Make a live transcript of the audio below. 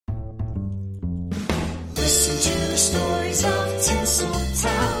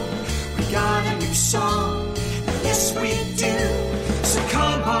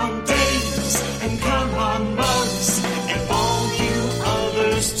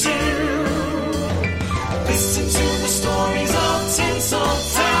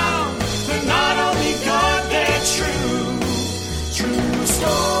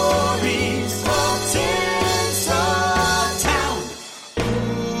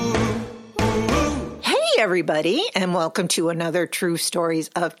everybody, and welcome to another True Stories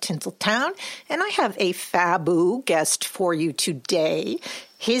of Tinseltown. And I have a faboo guest for you today.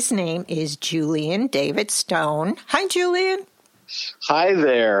 His name is Julian David Stone. Hi, Julian. Hi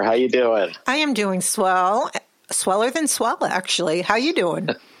there. How you doing? I am doing swell. Sweller than swell, actually. How you doing?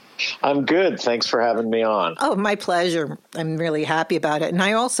 I'm good. Thanks for having me on. Oh, my pleasure. I'm really happy about it. And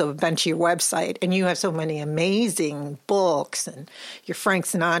I also have been to your website, and you have so many amazing books and your Frank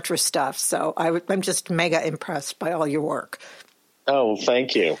Sinatra stuff. So I'm just mega impressed by all your work. Oh,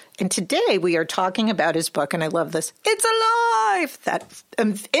 thank you. And today we are talking about his book, and I love this. It's alive! That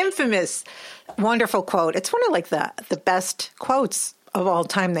infamous, wonderful quote. It's one of like the best quotes of all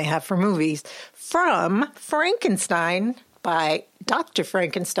time they have for movies from Frankenstein by Dr.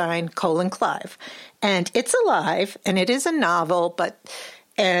 Frankenstein, Colin Clive. And it's alive, and it is a novel, why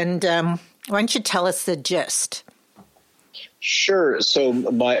don't you tell us the gist? Sure. So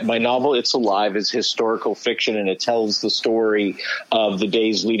my novel, It's Alive, is historical fiction, and it tells the story of the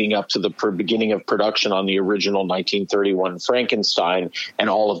days leading up to the beginning of production on the original 1931 Frankenstein and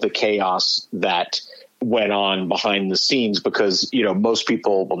all of the chaos that went on behind the scenes because, most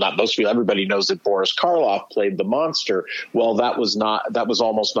people, well, not most people, everybody knows that Boris Karloff played the monster. Well, that was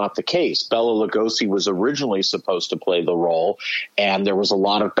almost not the case. Bela Lugosi was originally supposed to play the role, and there was a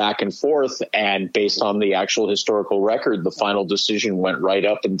lot of back and forth, and based on the actual historical record, the final decision went right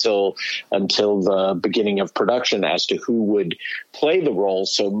up until the beginning of production as to who would play the role.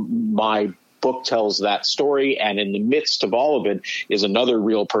 So my book tells that story, and in the midst of all of it is another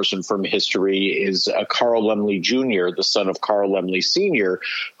real person from history, is Carl Laemmle Jr., the son of Carl Laemmle Sr.,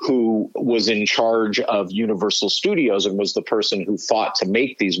 who was in charge of Universal Studios and was the person who fought to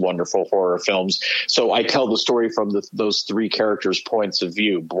make these wonderful horror films. So I tell the story from those three characters' points of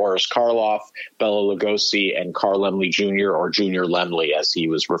view: Boris Karloff, Bela Lugosi, and Carl Laemmle Jr., or Junior Laemmle, as he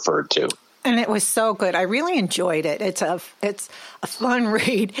was referred to. And it was so good. I really enjoyed it. It's a fun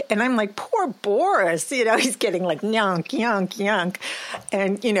read. And I'm like, poor Boris, he's getting like yunk, yunk, yunk.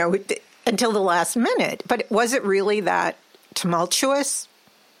 And, until the last minute. But was it really that tumultuous?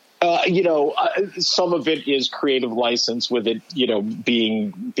 Some of it is creative license with it,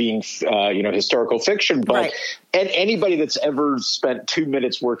 being historical fiction. But right. And anybody that's ever spent 2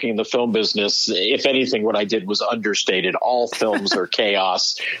 minutes working in the film business, if anything, what I did was understated. All films are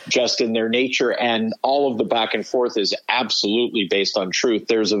chaos just in their nature, and all of the back and forth is absolutely based on truth.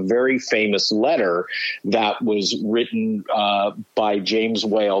 There's a very famous letter that was written by James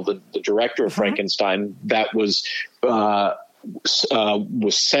Whale, the director of Frankenstein, that was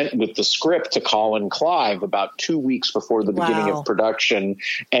sent with the script to Colin Clive about 2 weeks before the beginning of production.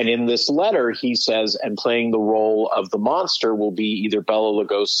 And in this letter, he says, and playing the role of the monster will be either Bela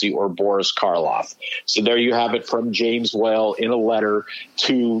Lugosi or Boris Karloff. So there you have it from James Whale in a letter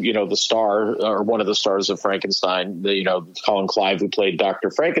to, the star, or one of the stars of Frankenstein, Colin Clive, who played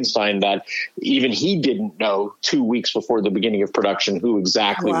Dr. Frankenstein, that even he didn't know 2 weeks before the beginning of production who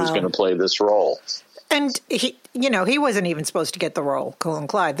exactly was going to play this role. And he wasn't even supposed to get the role, Colin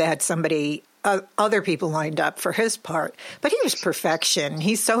Clive. They had other people lined up for his part, but he was perfection.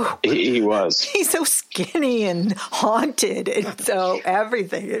 He was. He's so skinny and haunted, and so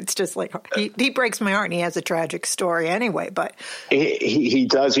everything. It's just like he breaks my heart, and he has a tragic story anyway. But he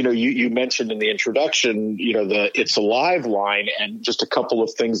does. You mentioned in the introduction, the "It's Alive" line, and just a couple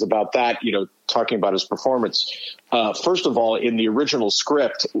of things about that. Talking about his performance. First of all, in the original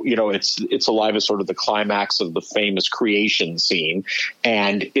script, it's alive as sort of the climax of the famous creation scene,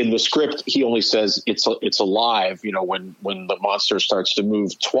 and in the script he only says it's alive. When the monster starts to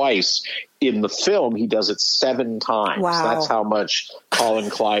move twice. In the film, he does it 7 times. Wow. That's how much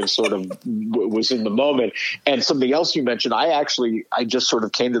Colin Clive sort of was in the moment. And something else you mentioned, I just sort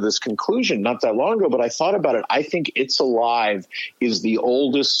of came to this conclusion not that long ago, but I thought about it. I think "It's Alive" is the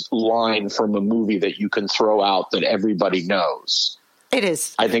oldest line from a movie that you can throw out that everybody knows. It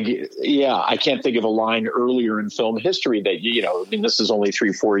is. I think, I can't think of a line earlier in film history that, this is only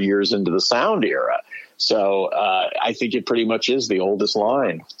 3-4 years into the sound era. So I think it pretty much is the oldest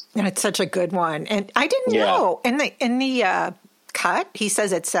line. And it's such a good one. And I didn't know. In the cut, he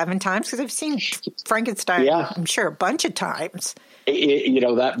says it 7 times, because I've seen Frankenstein, I'm sure, a bunch of times.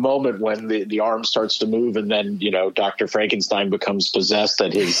 That moment when the arm starts to move and then, Dr. Frankenstein becomes possessed,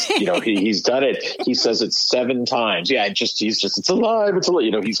 that he's done it. He says it 7 times. Yeah. It's alive. It's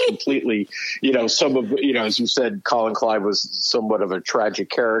alive. He's completely, as you said, Colin Clive was somewhat of a tragic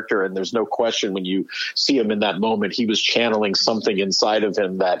character, and there's no question when you see him in that moment, he was channeling something inside of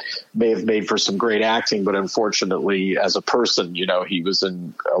him that may have made for some great acting, but unfortunately as a person, he was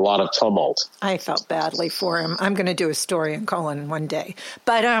in a lot of tumult. I felt badly for him. I'm going to do a story on Colin one day.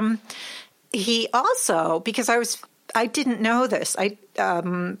 But he also, because I didn't know this.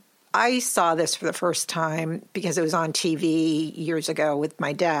 I saw this for the first time because it was on TV years ago with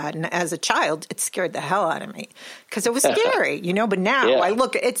my dad. And as a child, it scared the hell out of me because it was scary, but now I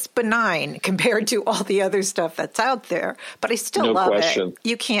look, it's benign compared to all the other stuff that's out there, but I still love it.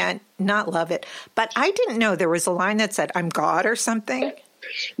 You can't not love it. But I didn't know there was a line that said, "I'm God" or something.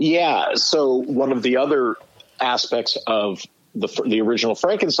 Yeah. So one of the other aspects of the original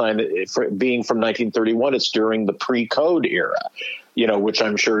Frankenstein being from 1931, it's during the pre-code era. Which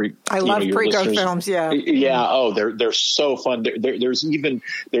I'm sure I love pre-code films. Yeah. Yeah. Oh, they're so fun. There's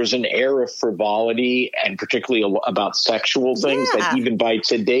an air of frivolity and particularly about sexual things that even by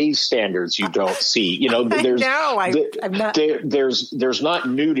today's standards you don't see. There's not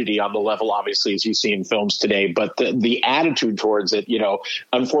nudity on the level, obviously, as you see in films today, but the attitude towards it.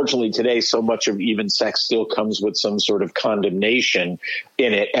 Unfortunately today, so much of even sex still comes with some sort of condemnation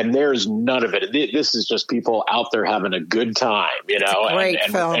in it, and there's none of it. This is just people out there having a good time. Great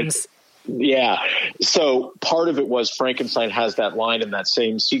films. Yeah. So part of it was Frankenstein has that line in that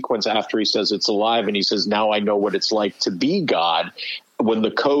same sequence after he says it's alive, and he says, "Now I know what it's like to be God." When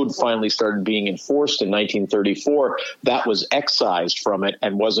the code finally started being enforced in 1934, that was excised from it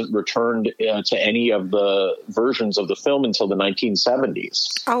and wasn't returned to any of the versions of the film until the 1970s.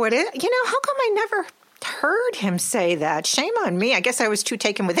 Oh, it is? How come I never heard him say that? Shame on me. I guess I was too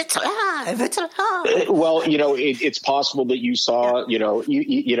taken with "it's alive, it's alive." Well, it's possible that you saw,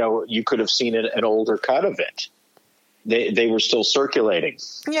 you could have seen an older cut of it. They were still circulating.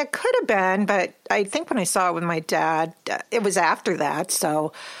 Yeah, it could have been, but I think when I saw it with my dad, it was after that.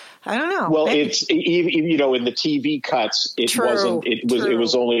 So I don't know. Well, it's in the TV cuts, it wasn't. It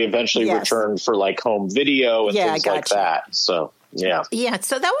was only eventually returned for like home video and things like that. So yeah.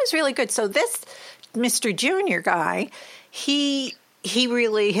 So that was really good. So this Mr. Junior guy, he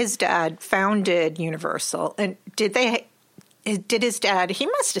really, his dad founded Universal, and did his dad, he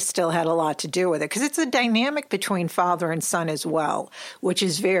must have still had a lot to do with it, because it's a dynamic between father and son as well, which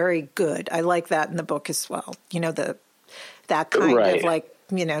is very good. I like that in the book as well. That kind of like,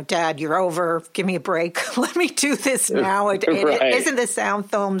 Dad, you're over, give me a break, let me do this now. It isn't the sound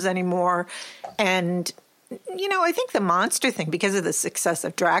films anymore. And I think the monster thing, because of the success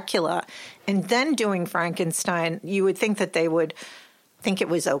of Dracula and then doing Frankenstein, you would think that they would think it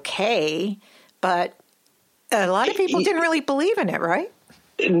was okay, but a lot of people didn't really believe in it, right?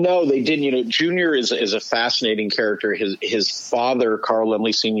 No, they didn't. Junior is a fascinating character. His father, Carl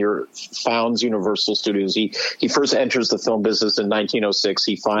Laemmle Sr., founds Universal Studios. He first enters the film business in 1906.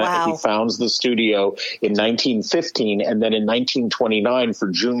 He founds the studio in 1915, and then in 1929, for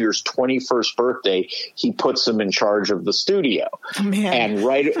Junior's 21st birthday, he puts him in charge of the studio. Oh, man. And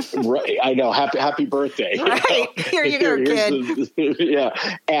right, I know, happy birthday. Right, here you go, kid. Yeah,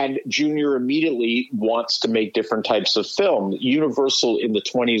 and Junior immediately wants to make different types of film. Universal in the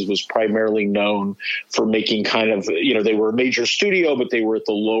 1920s was primarily known for making kind of, they were a major studio, but they were at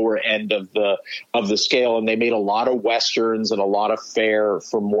the lower end of the scale, and they made a lot of westerns and a lot of fare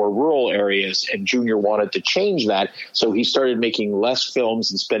for more rural areas. And Junior wanted to change that, so he started making less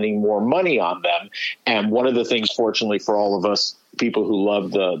films and spending more money on them. And one of the things, fortunately for all of us, people who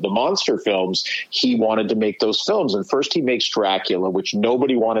love the monster films, he wanted to make those films. And first he makes Dracula, which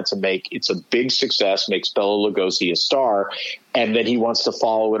nobody wanted to make. It's a big success, makes Bela Lugosi a star. And then he wants to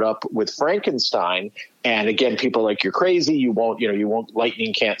follow it up with Frankenstein. And again, people are like, you're crazy. You won't,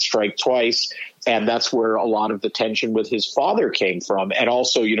 lightning can't strike twice. And that's where a lot of the tension with his father came from. And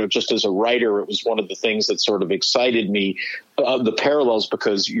also, just as a writer, it was one of the things that sort of excited me, the parallels,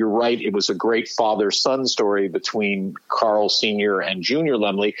 because you're right, it was a great father-son story between Carl Sr. and Junior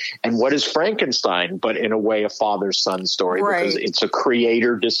Laemmle. And what is Frankenstein but in a way a father-son story? Right. Because it's a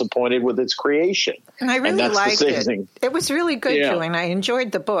creator disappointed with its creation. And I really liked it. It was really good, Julian. I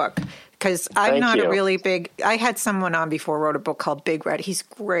enjoyed the book. Because I'm not a really big – I had someone on before wrote a book called Big Red. He's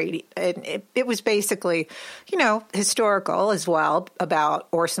great. And it was basically, historical as well, about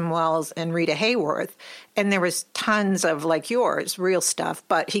Orson Welles and Rita Hayworth. And there was tons of, like yours, real stuff.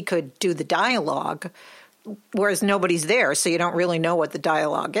 But he could do the dialogue, whereas nobody's there, so you don't really know what the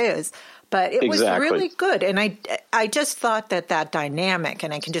dialogue is. But it was really good. And I just thought that dynamic,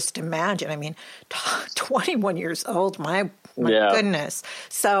 and I can just imagine, 21 years old, my goodness.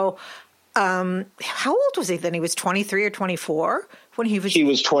 So – how old was he then? He was 23 or 24 when he was. He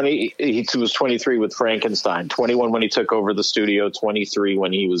was 20. He was 23 with Frankenstein. 21 when he took over the studio. 23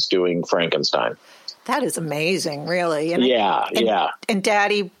 when he was doing Frankenstein. That is amazing, really. And yeah. And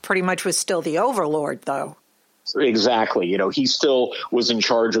Daddy pretty much was still the overlord, though. Exactly. He still was in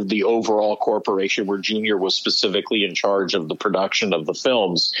charge of the overall corporation, where Junior was specifically in charge of the production of the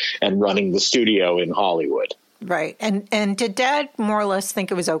films and running the studio in Hollywood. Right. And did Dad more or less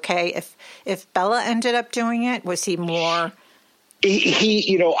think it was okay if Bela ended up doing it? Was he more...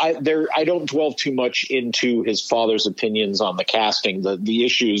 I don't dwell too much into his father's opinions on the casting. The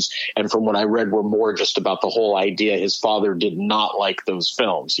issues, and from what I read, were more just about the whole idea. His father did not like those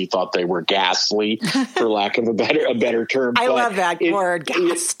films. He thought they were ghastly, for lack of a better term. I love that word,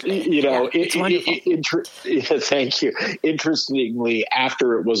 ghastly. It's wonderful. Thank you. Interestingly,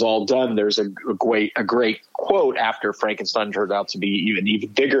 after it was all done, there's a great quote after Frankenstein turned out to be an even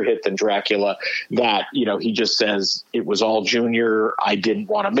bigger hit than Dracula, that he just says, it was all Junior. I didn't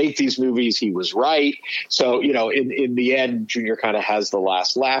want to make these movies. He was right. So, in the end, Junior kind of has the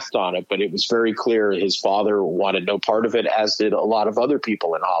last laugh on it, but it was very clear his father wanted no part of it, as did a lot of other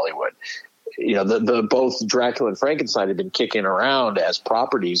people in Hollywood. The both Dracula and Frankenstein had been kicking around as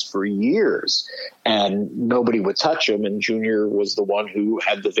properties for years, and nobody would touch them. And Junior was the one who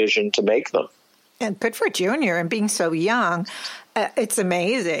had the vision to make them. And good for Junior, and being so young, it's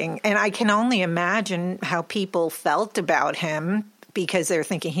amazing. And I can only imagine how people felt about him, because they're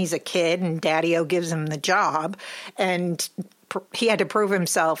thinking he's a kid and Daddy-O gives him the job. And he had to prove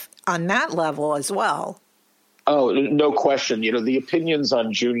himself on that level as well. Oh, no question. The opinions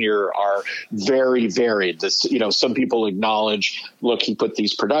on Junior are very varied. Some people acknowledge, look, he put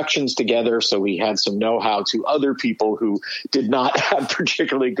these productions together, so he had some know-how. To other people who did not have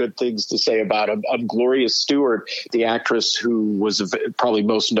particularly good things to say about him. Gloria Stewart, the actress who was probably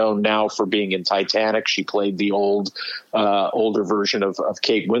most known now for being in Titanic. She played the older version of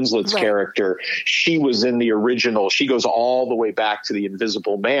Kate Winslet's character. She was in the original. She goes all the way back to The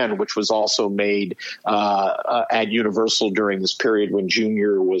Invisible Man, which was also made at Universal during this period when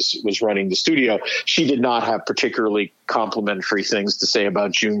Junior was running the studio. She did not have particularly complimentary things to say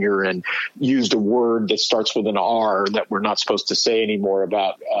about Junior, and used a word that starts with an R that we're not supposed to say anymore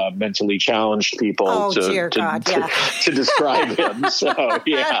about mentally challenged people to describe him. So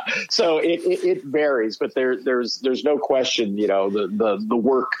so it varies, but there's no question. The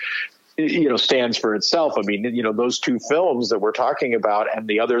work stands for itself. I mean, those two films that we're talking about and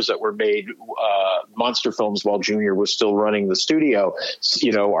the others that were made, monster films, while Junior was still running the studio,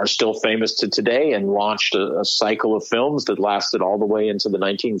 are still famous to today, and launched a cycle of films that lasted all the way into the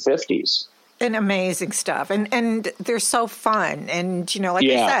 1950s. And amazing stuff. And they're so fun. And, I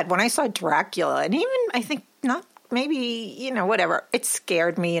said, when I saw Dracula, and even I think not, maybe, whatever, it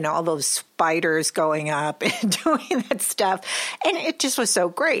scared me, all those spiders going up and doing that stuff. And it just was so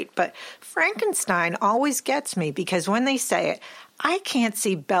great. But Frankenstein always gets me, because when they say it, I can't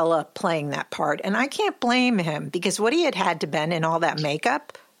see Bela playing that part. And I can't blame him, because what he had to been in all that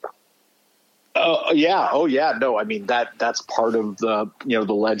makeup. Yeah. Oh, yeah. No, I mean, that's part of the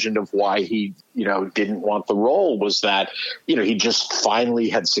legend of why he, didn't want the role, was that, he just finally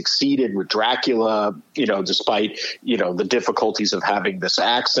had succeeded with Dracula, despite, the difficulties of having this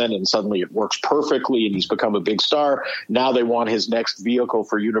accent, and suddenly it works perfectly and he's become a big star. Now they want his next vehicle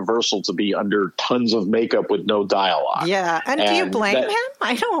for Universal to be under tons of makeup with no dialogue. Yeah. And do you blame him?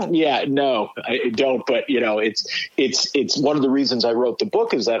 I don't. Yeah, no, I don't. But, it's one of the reasons I wrote the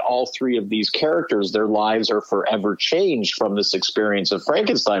book, is that all three of these characters, their lives are forever changed from this experience of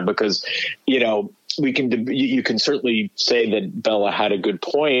Frankenstein, because, you can certainly say that Bela had a good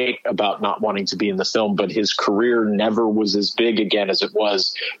point about not wanting to be in the film, but his career never was as big again as it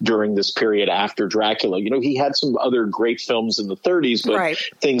was during this period after Dracula. He had some other great films in the 30s, but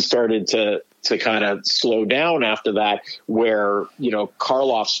things started to kind of slow down after that, where,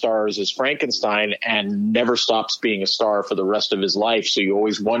 Karloff stars as Frankenstein and never stops being a star for the rest of his life. So you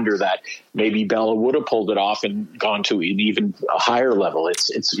always wonder that maybe Bela would have pulled it off and gone to an even a higher level.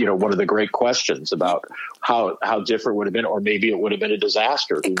 It's one of the great questions about how different would have been, or maybe it would have been a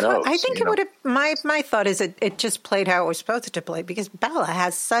disaster. Who knows? I think it would have. My thought is it just played how it was supposed to play, because Bela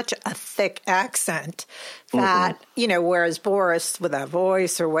has such a thick accent that, whereas Boris with that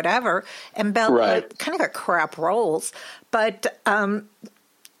voice or whatever, and Bela kind of got crap roles. But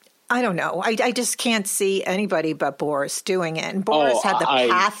I don't know. I just can't see anybody but Boris doing it. And Boris had the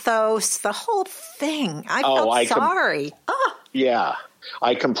pathos, the whole thing. I felt sorry. Yeah.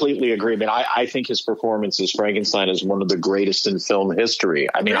 I completely agree. I mean, I think his performance as Frankenstein is one of the greatest in film history.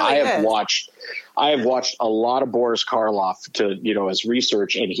 I mean, I have watched I have watched a lot of Boris Karloff as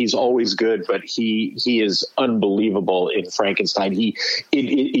research, and he's always good, but he is unbelievable in Frankenstein.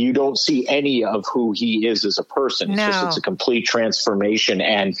 You don't see any of who he is as a person. It's a complete transformation.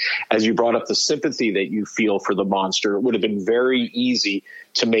 And as you brought up the sympathy that you feel for the monster, it would have been very easy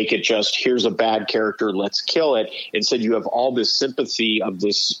to make it just, here's a bad character, let's kill it. Instead, you have all this sympathy of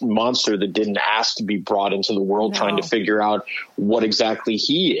this monster that didn't ask to be brought into the world, trying to figure out what exactly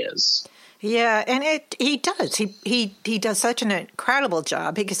he is. Yeah, and he does. He does such an incredible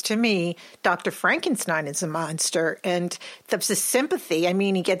job, because to me, Dr. Frankenstein is a monster, and there's this sympathy. I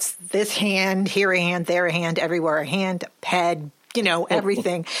mean, he gets this hand, here a hand, there a hand, everywhere a hand, head,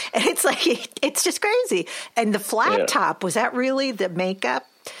 everything. And it's like, it's just crazy. And the flat top, was that really the makeup?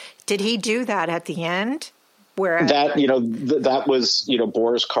 Did he do that at the end? That was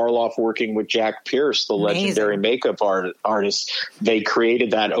Boris Karloff working with Jack Pierce, the legendary makeup artist. They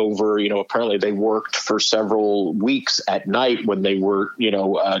created that over, apparently they worked for several weeks at night when they were,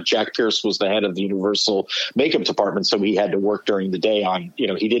 Jack Pierce was the head of the Universal makeup department. So he had to work during the day on,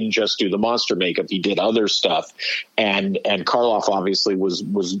 he didn't just do the monster makeup, he did other stuff. And Karloff obviously was,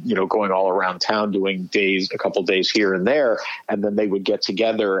 going all around town doing a couple days here and there. And then they would get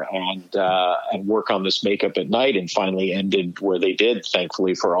together and work on this makeup at night, and finally ended where they did,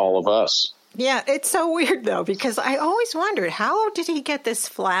 thankfully for all of us. Yeah, it's so weird, though, because I always wondered, how did he get this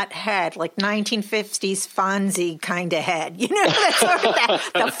flat head, like 1950s Fonzie kind of head? That's sort of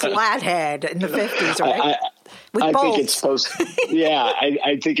the flat head in the 50s, right? I think it's supposed to,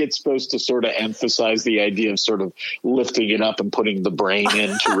 I think it's supposed to sort of emphasize the idea of sort of lifting it up and putting the brain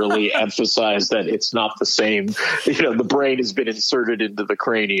in to really emphasize that it's not the same. The brain has been inserted into the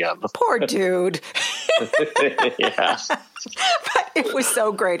cranium. Poor dude. Yeah. But it was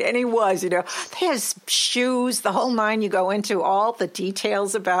so great. And he was, his shoes, the whole nine, you go into all the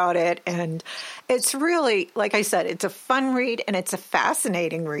details about it. And it's really, like I said, it's a fun read and it's a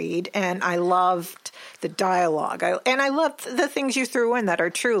fascinating read. And I loved the dialogue. I loved the things you threw in that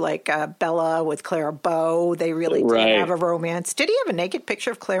are true, like Bella with Clara Bow. They really did have a romance. Did he have a naked picture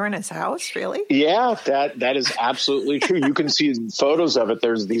of Clara in his house, really? Yeah, that is absolutely true. You can see photos of it.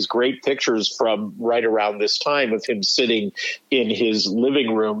 There's these great pictures from right around this time of him sitting in his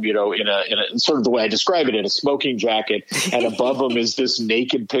living room, in a sort of the way I describe it, in a smoking jacket. And above him is this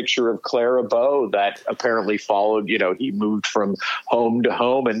naked picture of Clara Bow that apparently followed, he moved from home to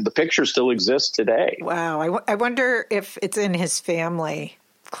home, and the picture still exists today. Wow. I wonder if it's in his family,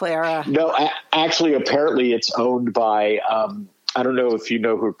 Clara. No, actually, apparently it's owned by, I don't know if you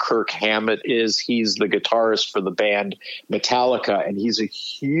know who Kirk Hammett is. He's the guitarist for the band Metallica, and he's a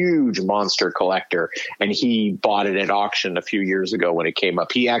huge monster collector, and he bought it at auction a few years ago when it came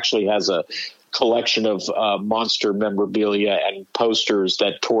up. He actually has a collection of monster memorabilia and posters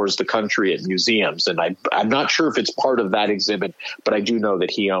that tours the country at museums. And I'm not sure if it's part of that exhibit, but I do know that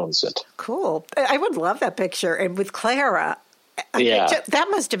he owns it. Cool. I would love that picture. And with Clara, that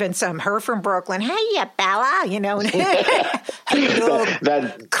must have been her from Brooklyn. Hey, Bella,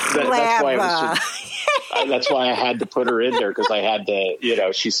 that's why I had to put her in there, because I had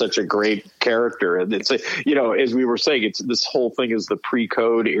to, she's such a great character. And it's, as we were saying, this whole thing is the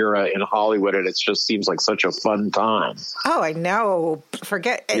pre-code era in Hollywood, and it just seems like such a fun time. Oh, I know.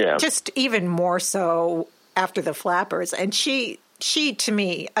 Just even more so after the Flappers. And she, to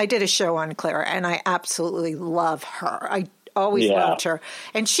me, I did a show on Clara, and I absolutely love her. I always loved her.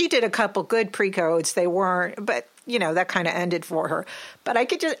 And she did a couple good pre-codes. They weren't, but that kind of ended for her. But I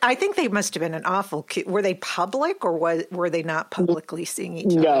think they must have been an awful, were they public, or were they not publicly seeing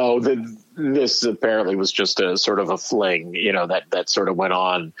each other? No, this apparently was just a sort of a fling, that sort of went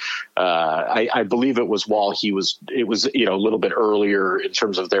on. I believe it was while it was a little bit earlier in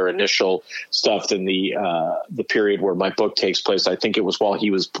terms of their initial stuff than the period where my book takes place. I think it was while he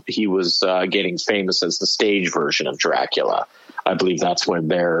was getting famous as the stage version of Dracula. I believe that's when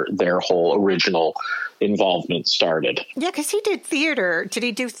their whole original involvement started. Yeah, because he did theater. Did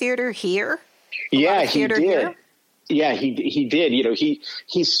he do theater here? Yeah, he did. Here? Yeah, he did.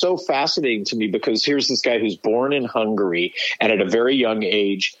 He's so fascinating to me, because here's this guy who's born in Hungary and at a very young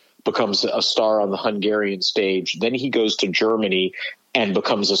age becomes a star on the Hungarian stage. Then he goes to Germany and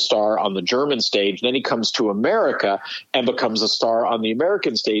becomes a star on the German stage. Then he comes to America and becomes a star on the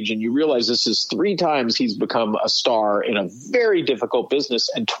American stage. And you realize this is 3 times he's become a star in a very difficult business,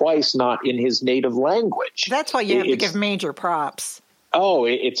 and twice not in his native language. That's why you have to give major props. Oh,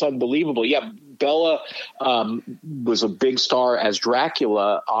 it's unbelievable. Yeah. Bella was a big star as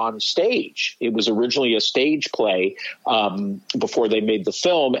Dracula on stage. It was originally a stage play before they made the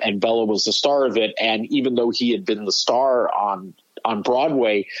film, and Bella was the star of it. And even though he had been the star on on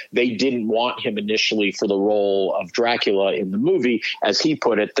Broadway, they didn't want him initially for the role of Dracula in the movie. As he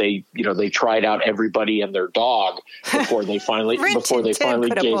put it, they tried out everybody and their dog before they finally could have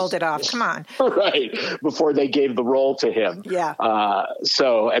pulled it off. Come on, right, before they gave the role to him. Yeah.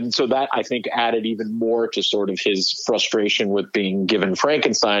 So that I think added even more to sort of his frustration with being given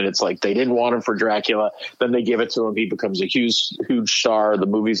Frankenstein. It's like they didn't want him for Dracula, then they give it to him. He becomes a huge star. The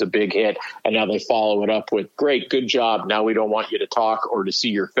movie's a big hit, and now they follow it up with great, good job. Now we don't want you to talk or to see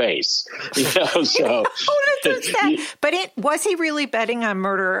your face. So. But was he really betting on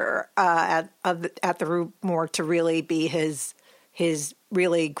Murder at the Rue Morgue to really be his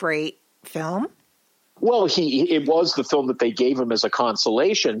really great film? Well, it was the film that they gave him as a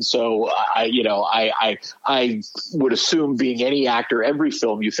consolation. So I would assume, being any actor, every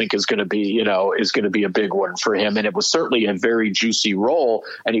film you think is going to be a big one for him. And it was certainly a very juicy role,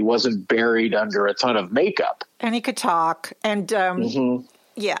 and he wasn't buried under a ton of makeup. And he could talk. And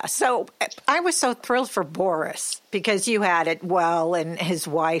yeah, so I was so thrilled for Boris, because you had it well, and his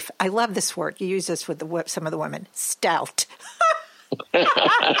wife. I love this word. You use this with some of the women. Stout. I'm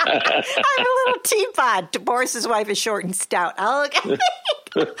a little teapot. Boris's wife is short and stout.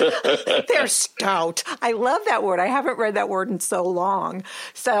 They're stout. I love that word. I haven't read that word in so long.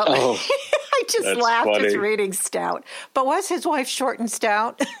 So I just laughed just reading stout. But was his wife short and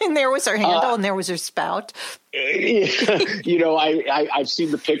stout? And there was her handle and there was her spout. I've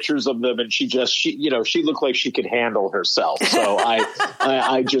seen the pictures of them, and she looked like she could handle herself. So I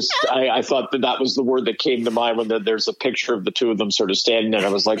thought that was the word that came to mind when there's a picture of the two of them sort of standing there. I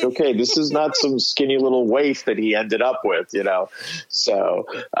was like, okay, this is not some skinny little waif that he ended up with, So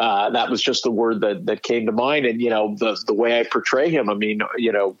that was just the word that came to mind. And the way I portray him, I mean,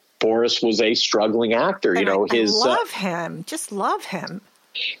 Boris was a struggling actor. I love him. Just love him.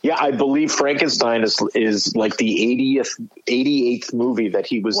 Yeah, I believe Frankenstein is like the 88th movie that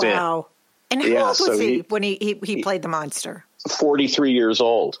he was in. Wow. And how old was he when he played the monster? 43 years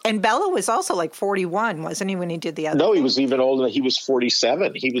old. And Bela was also like 41, wasn't he, when he did the other? No, he was even older. He was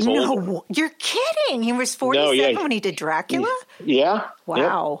 47. He was older. No, you're kidding. He was 47 when he did Dracula? Yeah.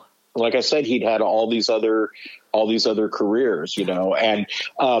 Wow. Yep. Like I said, he'd had all these other careers, and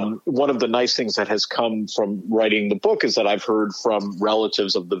one of the nice things that has come from writing the book is that I've heard from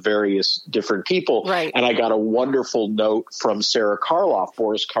relatives of the various different people. Right. And I got a wonderful note from Sarah Karloff,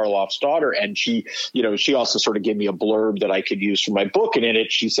 Boris Karloff's daughter. And she also sort of gave me a blurb that I could use for my book. And in it,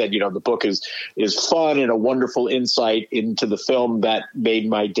 she said, the book is fun and a wonderful insight into the film that made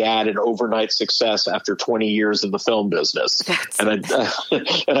my dad an overnight success after 20 years in the film business. And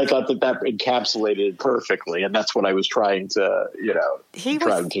I thought that encapsulated it perfectly. And that's what I was trying to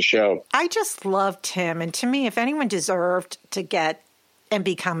show. I just loved him. And to me, if anyone deserved to get and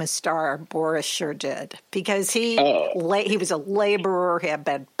become a star, Boris sure did. Because he was a laborer, he had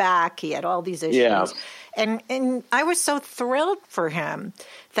bad back, he had all these issues. Yeah. And I was so thrilled for him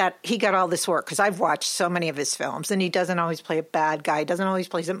that he got all this work, because I've watched so many of his films, and he doesn't always play a bad guy. He doesn't always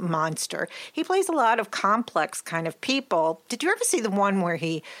play a monster. He plays a lot of complex kind of people. Did you ever see the one where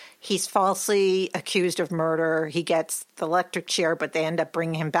he's falsely accused of murder? He gets the electric chair, but they end up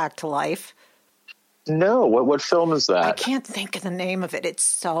bringing him back to life. No, what film is that? I can't think of the name of it. It's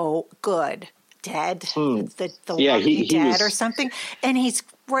so good. Dead, the he Dead was, or something. And he's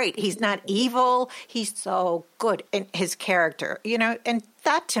great. He's not evil. He's so good in his character, and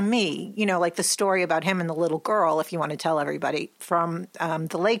that to me, like the story about him and the little girl, if you want to tell everybody, from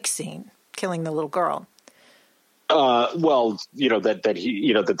the lake scene, killing the little girl. That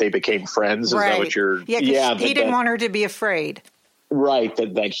they became friends. Right. Is that what you're? Yeah, he didn't want her to be afraid. Right.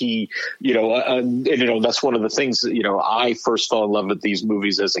 That he, that's one of the things that, I first fell in love with these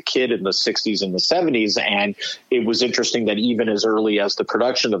movies as a kid in the 60s and the 70s. And it was interesting that even as early as the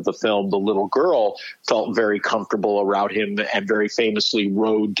production of the film, the little girl felt very comfortable around him and very famously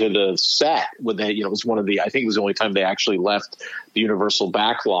rode to the set with it. It was I think it was the only time they actually left the Universal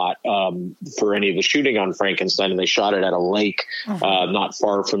backlot for any of the shooting on Frankenstein. And they shot it at a lake not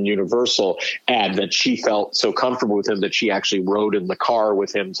far from Universal. And that she felt so comfortable with him that she actually rode in the car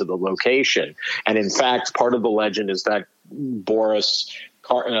with him to the location. And in fact, part of the legend is that Boris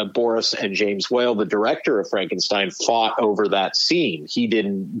and James Whale, the director of Frankenstein, fought over that scene.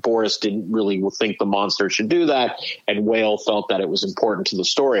 Boris didn't really think the monster should do that, and Whale felt that it was important to the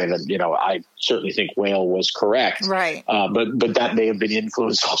story. And I certainly think Whale was correct. Right. But that may have been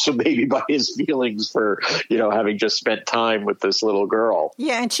influenced also maybe by his feelings for having just spent time with this little girl.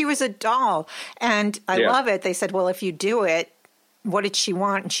 Yeah, and she was a doll, and I love it. They said, well, if you do it, what did she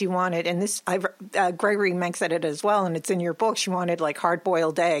want? And she wanted, and this, Gregory makes it as well, and it's in your book, she wanted like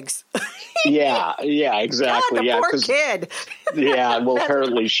hard-boiled eggs. Yeah, exactly. God, the poor kid. Yeah, well,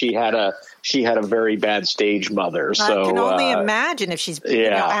 apparently she had a very bad stage mother. So I can only imagine if she's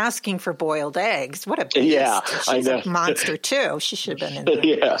asking for boiled eggs. What a beast. Yeah, she's a monster too. She should have been in there.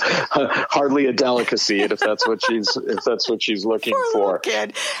 Yeah, hardly a delicacy, if that's what she's looking Poor for. Little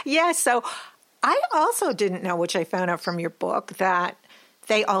kid. Yeah. So I also didn't know, which I found out from your book, that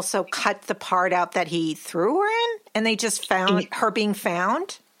they also cut the part out that he threw her in, and they just found her being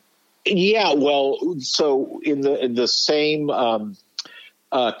found. Yeah, well, so in the same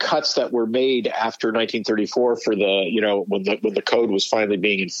cuts that were made after 1934 for when the code was finally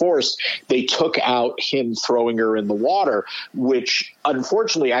being enforced, they took out him throwing her in the water, which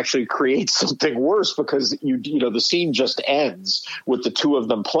unfortunately actually creates something worse, because the scene just ends with the two of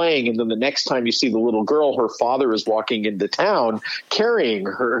them playing, and then the next time you see the little girl, her father is walking into town carrying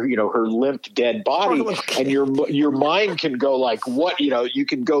her, her limp dead body, and your mind can go like, what, you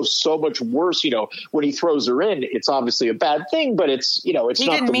can go so much worse. When he throws her in, it's obviously a bad thing, but it's he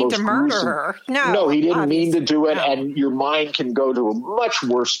didn't mean to murder her. No, he didn't mean to do it. No. And your mind can go to much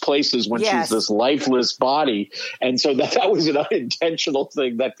worse places when she's this lifeless body. And so that was an unintentional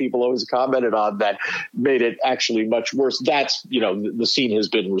thing that people always commented on that made it actually much worse. That's, the scene has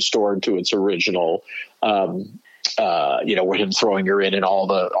been restored to its original, with him throwing her in all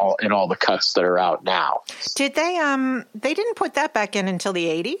the cuts that are out now. Did they didn't put that back in until the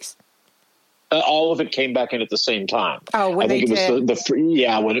 80s? All of it came back in at the same time. Oh, when I think it was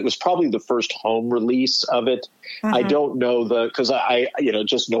when it was probably the first home release of it. Mm-hmm. I don't know because I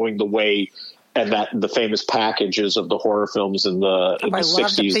just knowing the way and that the famous packages of the horror films in the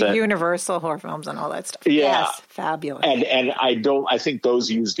 60s, the Universal horror films and all that stuff. Yeah, yes, fabulous. And I think those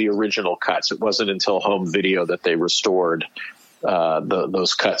used the original cuts. It wasn't until home video that they restored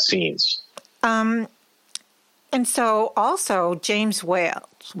those cut scenes. And so also James Whale,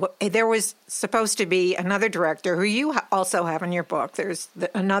 there was supposed to be another director who you also have in your book. There's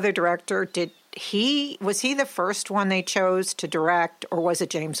another director. Was he the first one they chose to direct, or was it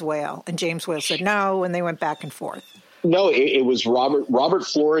James Whale? And James Whale said no, and they went back and forth. No, it was Robert. Robert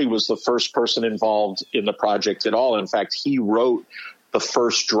Florey was the first person involved in the project at all. In fact, he wrote the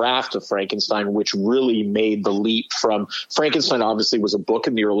first draft of Frankenstein, which really made the leap from Frankenstein. Obviously was a book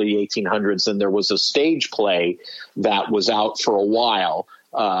in the early 1800s, and there was a stage play that was out for a while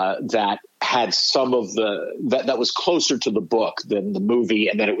that had some of that was closer to the book than the movie.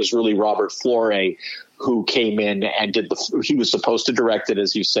 And then it was really Robert Florey who came in and he was supposed to direct it,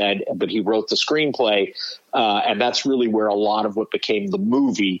 as you said, but he wrote the screenplay. And that's really where a lot of what became the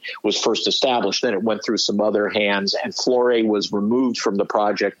movie was first established. Then it went through some other hands, and Florey was removed from the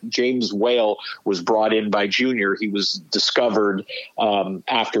project. James Whale was brought in by Junior. He was discovered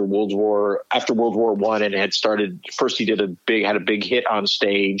after World War I, and had started. First, he had a big hit on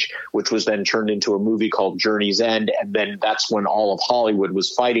stage, which was then turned into a movie called Journey's End, and then that's when all of Hollywood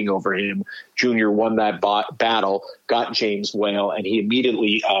was fighting over him. Junior won that battle, got James Whale, and he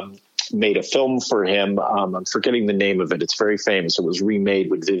immediately made a film for him. I'm forgetting the name of it. It's very famous. It was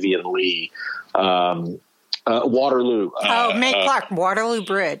remade with Vivian Leigh. Waterloo. Mae Clark, Waterloo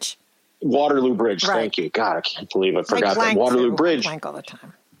Bridge. Waterloo Bridge. Right. Thank you. God, I can't believe I forgot that. Waterloo Bridge. I blank all the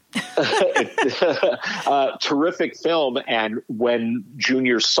time. Terrific film. And when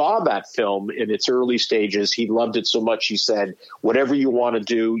Junior saw that film in its early stages, he loved it so much he said, whatever you want to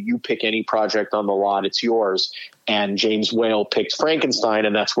do, you pick any project on the lot, it's yours. And James Whale picked Frankenstein,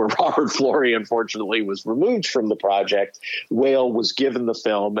 and that's where Robert Florey, unfortunately, was removed from the project. Whale was given the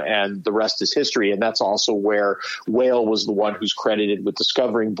film, and the rest is history. And that's also where Whale was the one who's credited with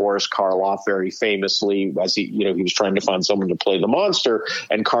discovering Boris Karloff very famously, as he was trying to find someone to play the monster.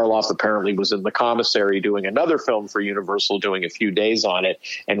 And Karloff apparently was in the commissary doing another film for Universal, doing a few days on it.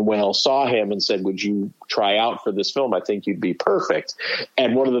 And Whale saw him and said, would you try out for this film? I think you'd be perfect.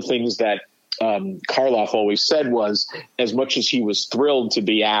 And one of the things that Karloff always said was, as much as he was thrilled to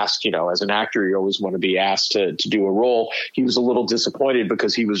be asked, as an actor, you always want to be asked to do a role. He was a little disappointed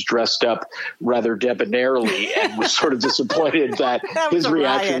because he was dressed up rather debonairly and was sort of disappointed that his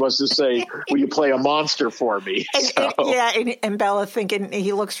reaction was to say, will you play a monster for me? And Bella thinking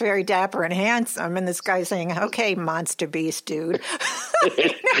he looks very dapper and handsome, and this guy saying, okay, monster beast, dude.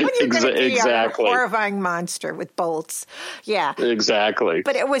 Exactly. A horrifying monster with bolts. Yeah. Exactly.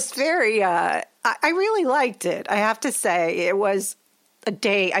 But it was very, I really liked it. I have to say, it was a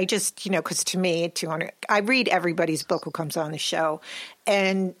day. I just, because to me, 200, I read everybody's book who comes on the show.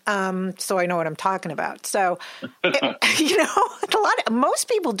 And so I know what I'm talking about. So, most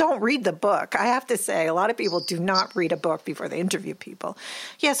people don't read the book. I have to say, a lot of people do not read a book before they interview people.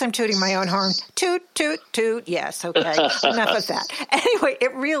 Yes, I'm tooting my own horn. Toot, toot, toot. Yes, okay. Enough of that. Anyway,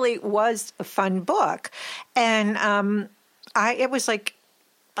 it really was a fun book. And it was like,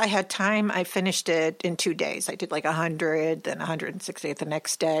 I had time. I finished it in 2 days. I did like 100, then 160 the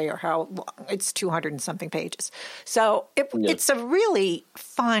next day, or how long. It's 200 and something pages. So it's a really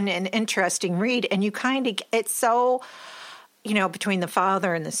fun and interesting read. And you kind of, it's so, between the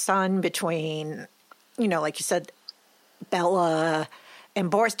father and the son, between, like you said, Bella and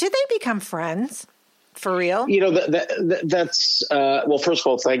Boris, did they become friends? For real? That's well, first of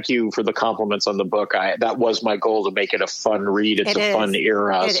all, thank you for the compliments on the book. That was my goal, to make it a fun read. It's a fun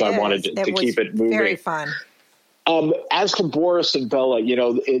era, so I wanted to keep it moving. Very fun. As to Boris and Bella,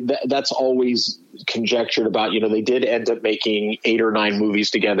 that's always conjectured about. They did end up making 8 or 9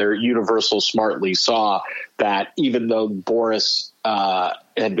 movies together. Universal smartly saw that even though Boris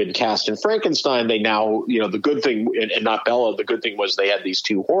had been cast in Frankenstein, they now, the good thing, and not Bella, the good thing was they had these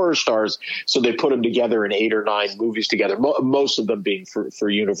 2 horror stars, so they put them together in 8 or 9 movies together, most of them being for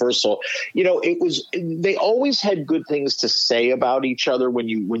Universal. They always had good things to say about each other when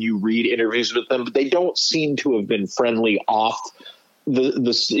you read interviews with them, but they don't seem to have been friendly off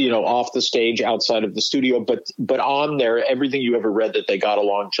off the stage, outside of the studio, but on there, everything you ever read, that they got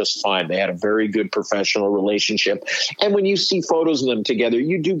along just fine. They had a very good professional relationship. And when you see photos of them together,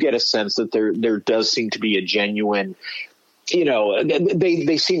 you do get a sense that there does seem to be a genuine,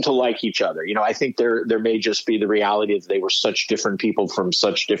 they seem to like each other. I think there may just be the reality that they were such different people from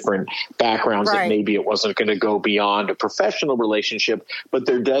such different backgrounds, right, that maybe it wasn't going to go beyond a professional relationship, but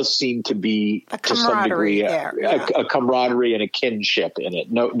there does seem to be, to some degree, a camaraderie and a kinship in it.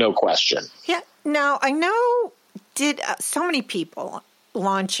 No question. Yeah. Now, I know, did so many people,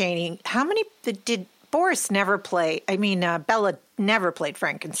 Lon Chaney, how many did Boris never play? I mean, Bella never played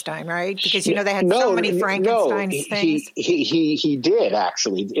Frankenstein, right? Because they had so many Frankenstein things. He did,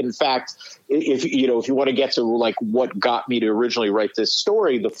 actually. In fact, if you want to get to like what got me to originally write this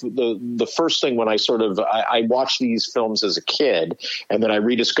story, the first thing when I watched these films as a kid, and then I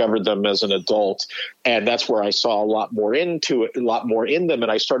rediscovered them as an adult, and that's where I saw a lot more in them,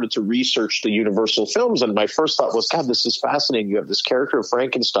 and I started to research the Universal films, and my first thought was, God, this is fascinating. You have this character of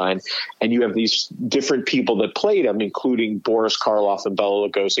Frankenstein, and you have these different people that played him, including Boris Karloff and Bela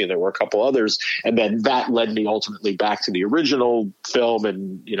Lugosi, and there were a couple others, and then that led me ultimately back to the original film,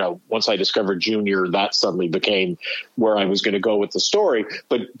 and once I discovered Junior, that suddenly became where I was going to go with the story.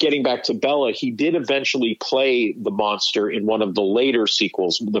 But getting back to Bella, he did eventually play the monster in one of the later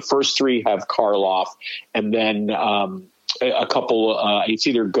sequels. The first 3 have Karloff, and then a couple, it's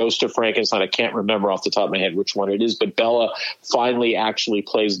either Ghost of Frankenstein, I can't remember off the top of my head which one it is, but Bella finally actually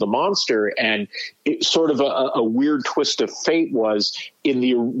plays the monster. And it sort of a weird twist of fate was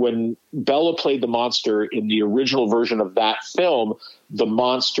when Bella played the monster in the original version of that film, the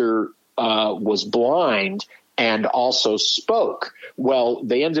monster was blind and also spoke. Well,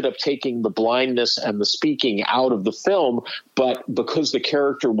 they ended up taking the blindness and the speaking out of the film, but because the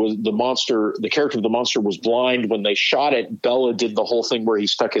character of the monster was blind when they shot it, Bella did the whole thing where he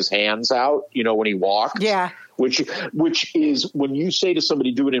stuck his hands out, when he walked. Yeah. Which is, when you say to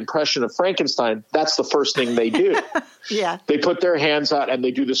somebody, do an impression of Frankenstein, that's the first thing they do. Yeah. They put their hands out and they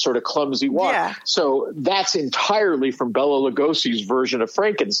do this sort of clumsy walk. Yeah. So that's entirely from Bela Lugosi's version of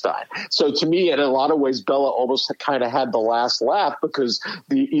Frankenstein. So to me, in a lot of ways, Bella almost kind of had the last laugh, because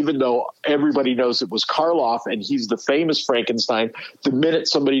even though everybody knows it was Karloff and he's the famous Frankenstein, the minute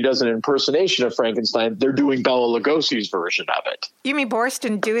somebody does an impersonation of Frankenstein, they're doing Bela Lugosi's version of it. You mean Boris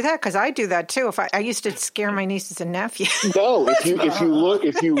didn't do that? Because I do that too. If I used to scare my nieces and nephews. No, if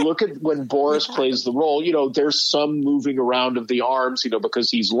you look at when Boris plays the role, there's some moving around of the arms, because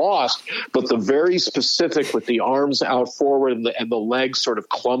he's lost, but the very specific with the arms out forward and the legs sort of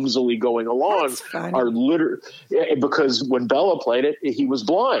clumsily going along are literally, because when Bella played it, he was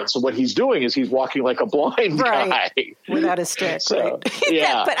blind. So what he's doing is he's walking like a blind guy without a stick. So, right?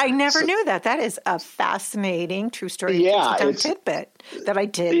 Yeah, but I never knew that. That is a fascinating true story. Yeah, tidbit that I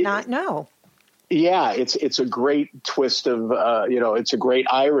did not know. Yeah, it's a great twist of, it's a great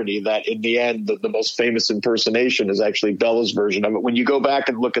irony that in the end, the most famous impersonation is actually Bella's version of it. When you go back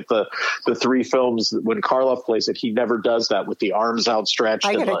and look at the 3 films, when Karloff plays it, he never does that with the arms outstretched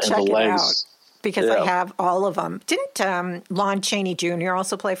and the legs. because I have all of them. Didn't Lon Chaney Jr.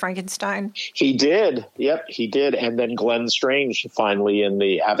 also play Frankenstein? He did. Yep, he did. And then Glenn Strange finally in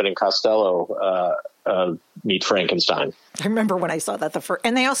the Abbott and Costello Meet Frankenstein. I remember when I saw that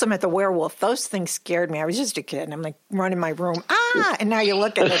and they also met the werewolf. Those things scared me. I was just a kid, and I'm like running my room. And now you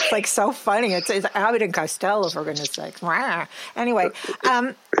look at it, it's like so funny. It's Abbott and Costello, for goodness sakes. Wow. Anyway,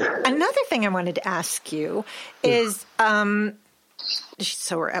 another thing I wanted to ask you is,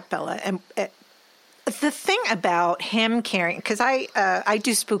 so we're at Bella, and the thing about him carrying, because I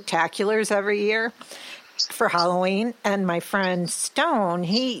do spooktaculars every year for Halloween, and my friend Stone,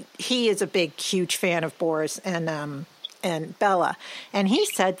 he is a big, huge fan of Boris and Bella, and he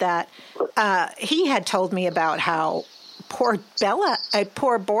said that he had told me about how poor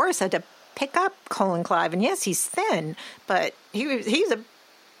Boris had to pick up Colin Clive, and yes, he's thin, but he's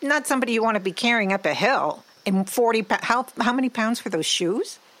not somebody you want to be carrying up a hill. And 40, how many pounds were those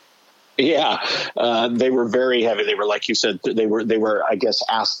shoes? Yeah, they were very heavy. They were, like you said, they were, I guess,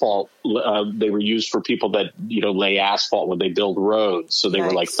 asphalt. They were used for people that, lay asphalt when they build roads. So they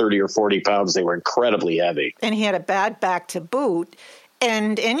were like 30 or 40 pounds. They were incredibly heavy. And he had a bad back to boot.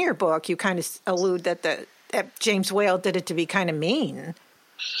 And in your book, you kind of allude that James Whale did it to be kind of mean.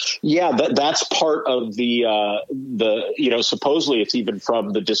 Yeah, that's part of the supposedly it's even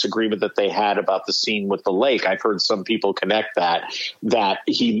from the disagreement that they had about the scene with the lake. I've heard some people connect that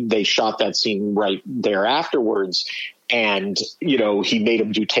they shot that scene right there afterwards. And, he made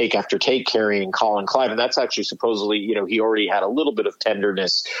him do take after take carrying Colin Clive. And that's actually supposedly, he already had a little bit of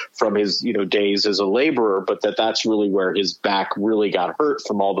tenderness from his, days as a laborer, but that's really where his back really got hurt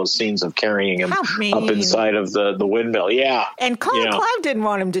from all those scenes of carrying him up inside of the windmill. Yeah. And Colin Clive didn't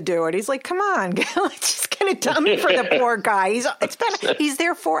want him to do it. He's like, come on, let's just get it done for the poor guy. He's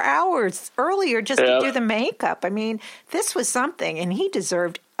there 4 hours earlier just to do the makeup. I mean, this was something, and he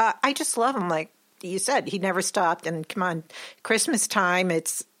deserved, I just love him. Like you said, he never stopped. And come on, Christmas time,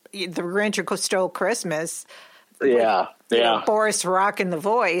 it's the Grinch stole Christmas. Yeah, Boris rocking the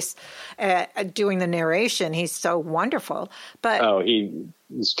voice, doing the narration. He's so wonderful. But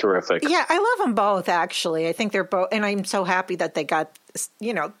he's terrific. Yeah, I love them both, actually. I think they're both, and I'm so happy that they got,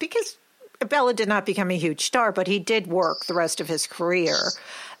 because Bella did not become a huge star, but he did work the rest of his career.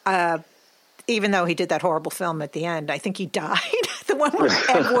 Even though he did that horrible film at the end. I think he died. The one with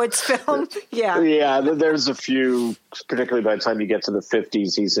Ed Wood's film. Yeah. Yeah, there's a few, particularly by the time you get to the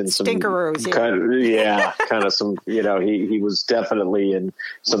 50s, he's in some Stinkeroos. Kind of some, he was definitely in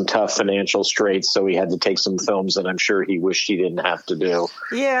some tough financial straits, so he had to take some films that I'm sure he wished he didn't have to do.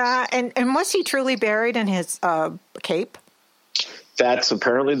 Yeah, and was he truly buried in his cape? That's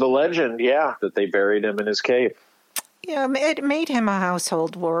apparently the legend, that they buried him in his cape. Yeah, it made him a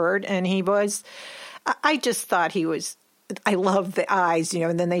household word, and he was, I just thought he was, I love the eyes,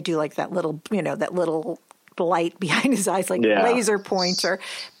 and then they do like that little, that little light behind his eyes, like laser pointer.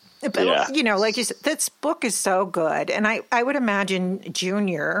 But, like you said, this book is so good. And I would imagine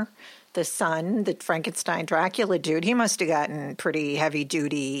Junior, the son, the Frankenstein Dracula dude, he must have gotten pretty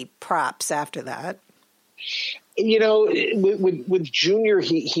heavy-duty props after that. With Junior,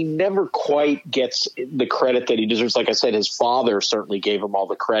 he never quite gets the credit that he deserves. Like I said, his father certainly gave him all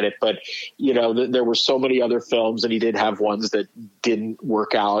the credit, but there were so many other films, and he did have ones that didn't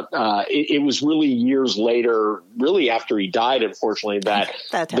work out. It was really years later, really after he died, unfortunately, that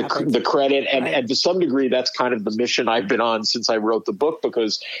the credit, and to some degree, that's kind of the mission I've been on since I wrote the book,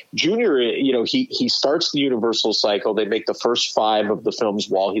 because Junior, he starts the Universal cycle. They make the first 5 of the films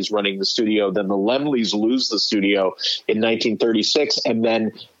while he's running the studio. Then the Laemmles lose the studio in 1936, and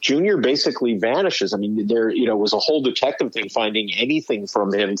then Junior basically vanishes. I mean, there was a whole detective thing finding anything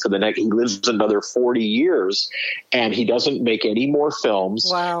from him for the next. He lives another 40 years, and he doesn't make any more films.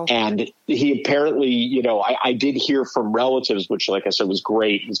 Wow! And he apparently, I did hear from relatives, which, like I said, was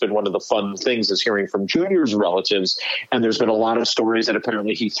great. It's been one of the fun things is hearing from Junior's relatives, and there's been a lot of stories that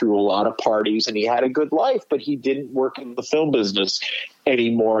apparently he threw a lot of parties and he had a good life, but he didn't work in the film business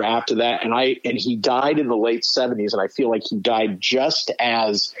anymore after that. And he died in the late 70s, and I feel like he died just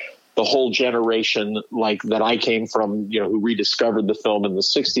as the whole generation like that I came from, who rediscovered the film in the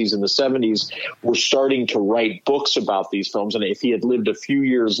 60s and the 70s, were starting to write books about these films. And if he had lived a few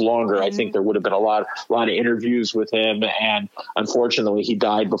years longer, I think there would have been a lot of interviews with him. And unfortunately, he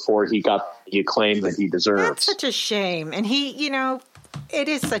died before he got the acclaim that he deserves. That's such a shame. And he, it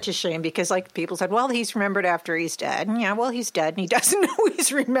is such a shame because, like, people said, well, he's remembered after he's dead. And yeah, well, he's dead and he doesn't know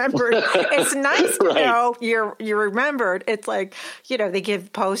he's remembered. It's nice to know you're remembered. It's like, they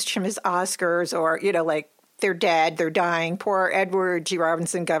give posthumous Oscars or, like, they're dead, they're dying. Poor Edward G.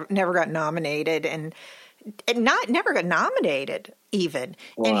 Robinson never got nominated and never got nominated. even.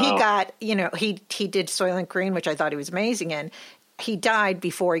 Wow. And he got, he did Soylent Green, which I thought he was amazing in. He died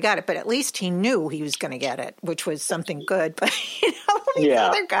before he got it, but at least he knew he was going to get it, which was something good. But these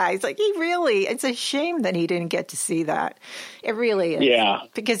other guys, like it's a shame that he didn't get to see that. It really is. Yeah.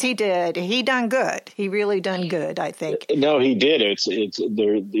 Because he done good. He really done good, I think. No, he did. It's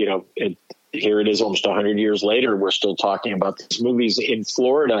there, here it is almost 100 years later. We're still talking about these movies in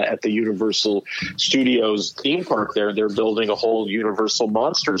Florida at the Universal Studios theme park. They're building a whole Universal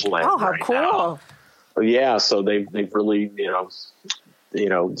Monsters land. Oh, how cool. Now. Yeah, so they've really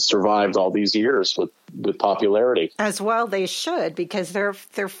survived all these years with popularity. As well, they should, because they're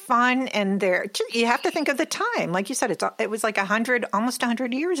fun, and you have to think of the time. Like you said, it was like almost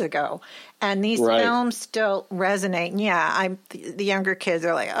 100 years ago, and these films still resonate. And yeah, the younger kids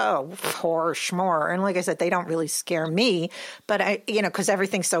are like, oh, horror schmore, and like I said, they don't really scare me, but because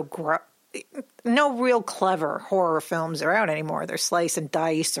everything's so no real clever horror films are out anymore. They're slice and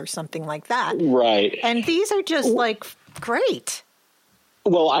dice or something like that. Right. And these are just like great.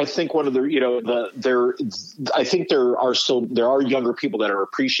 Well, I think one of I think there are younger people that are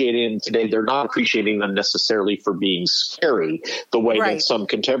appreciating them today. They're not appreciating them necessarily for being scary the way that some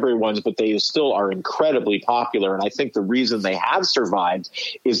contemporary ones, but they still are incredibly popular. And I think the reason they have survived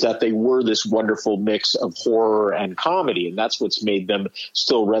is that they were this wonderful mix of horror and comedy. And that's what's made them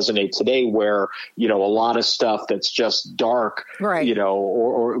still resonate today, where, a lot of stuff that's just dark, or it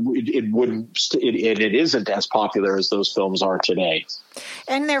isn't as popular as those films are today.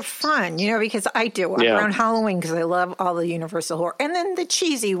 And they're fun, because I do around Halloween, because I love all the Universal horror. And then the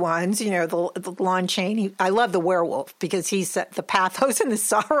cheesy ones, the Lon Chaney. I love the werewolf, because he set the pathos and the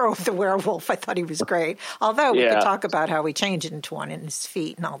sorrow of the werewolf. I thought he was great. Although we could talk about how he changed it into one in his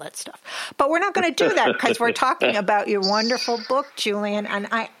feet and all that stuff. But we're not going to do that, because we're talking about your wonderful book, Julian, and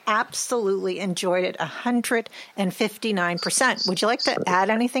I absolutely enjoyed it 159%. Would you like to add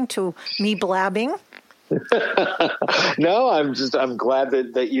anything to me blabbing? No, I'm glad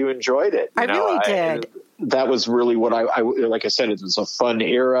that you enjoyed it. I really did. That was really what I like I said, it was a fun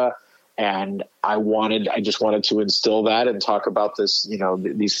era, and I just wanted to instill that and talk about this,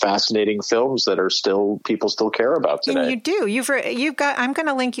 these fascinating films that people still care about today. And you do. You've got. I'm going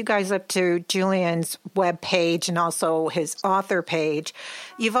to link you guys up to Julian's webpage and also his author page.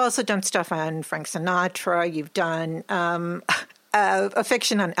 You've also done stuff on Frank Sinatra. You've done. A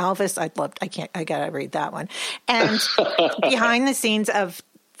fiction on Elvis. I gotta read that one. And behind the scenes of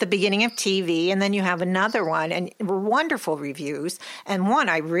the beginning of TV. And then you have another one, and wonderful reviews. And one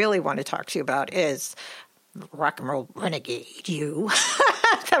I really want to talk to you about is Rock and Roll Renegade. The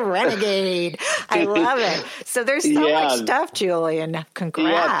Renegade. I love it. So there's so much stuff, Julian.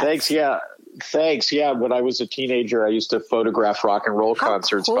 Congrats. Yeah, thanks. Yeah. Thanks. Yeah. When I was a teenager, I used to photograph rock and roll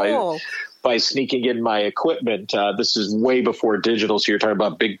concerts by sneaking in my equipment. This is way before digital. So you're talking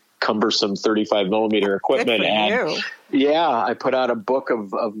about big, cumbersome 35 millimeter equipment. I put out a book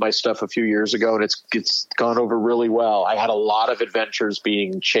of my stuff a few years ago, and it's gone over really well. I had a lot of adventures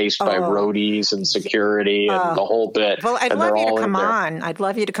being chased by roadies and security and the whole bit. Well, I'd love you to come on. I'd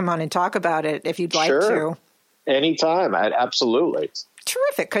love you to come on and talk about it if you'd like to. Anytime. Absolutely.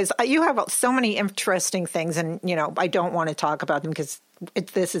 Terrific, because you have so many interesting things, and I don't want to talk about them because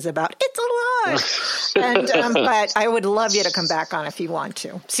this is about It's Alive. And but I would love you to come back on if you want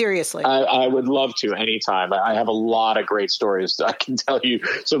to. Seriously, I would love to anytime. I have a lot of great stories. I can tell you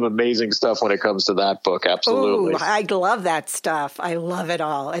some amazing stuff when it comes to that book. Absolutely, I love that stuff. I love it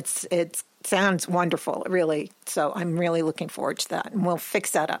all. It sounds wonderful, really. So I'm really looking forward to that, and we'll fix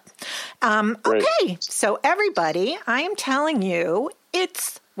that up. Okay, so everybody, I am telling you,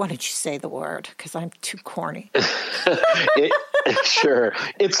 it's. Why don't you say the word? Because I'm too corny. Sure.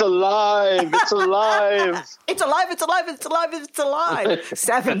 It's alive. It's alive. It's alive. It's alive. It's alive. It's alive.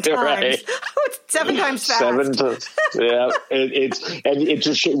 7 times. Right. 7 times fast. 7 times. Yeah. It's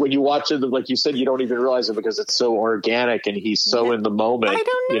just when you watch it, like you said, you don't even realize it because it's so organic and he's so in the moment. I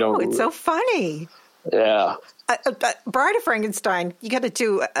don't know. It's so funny. Yeah. Bride of Frankenstein, you got to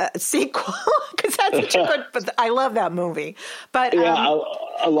do a sequel because that's such a good. But I love that movie. But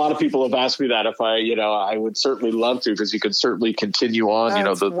a lot of people have asked me that if I would certainly love to, because you could certainly continue on.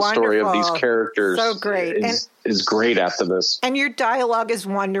 The story of these characters. So great is great after this. And your dialogue is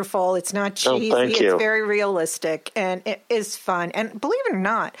wonderful. It's not cheesy. Thank you. It's very realistic, and it is fun. And believe it or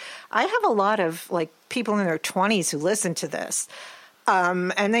not, I have a lot of people in their 20s who listen to this.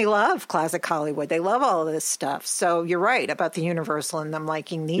 And they love classic Hollywood. They love all of this stuff. So you're right about the Universal and them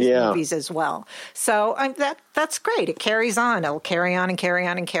liking these movies as well. So that's great. It carries on. It'll carry on and carry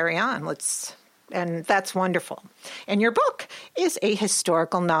on and carry on. Let's And that's wonderful. And your book is a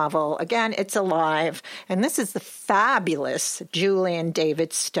historical novel. Again, it's alive. And this is the fabulous Julian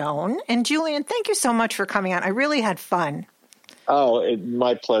David Stone. And Julian, thank you so much for coming on. I really had fun. Oh,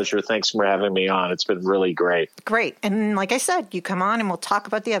 my pleasure. Thanks for having me on. It's been really great. Great. And like I said, you come on and we'll talk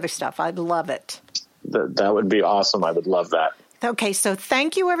about the other stuff. I'd love it. That would be awesome. I would love that. Okay, so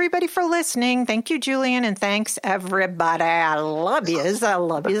thank you, everybody, for listening. Thank you, Julian, and thanks, everybody. I love yous. I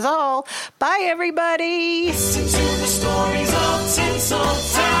love yous all. Bye, everybody. Listen to the stories of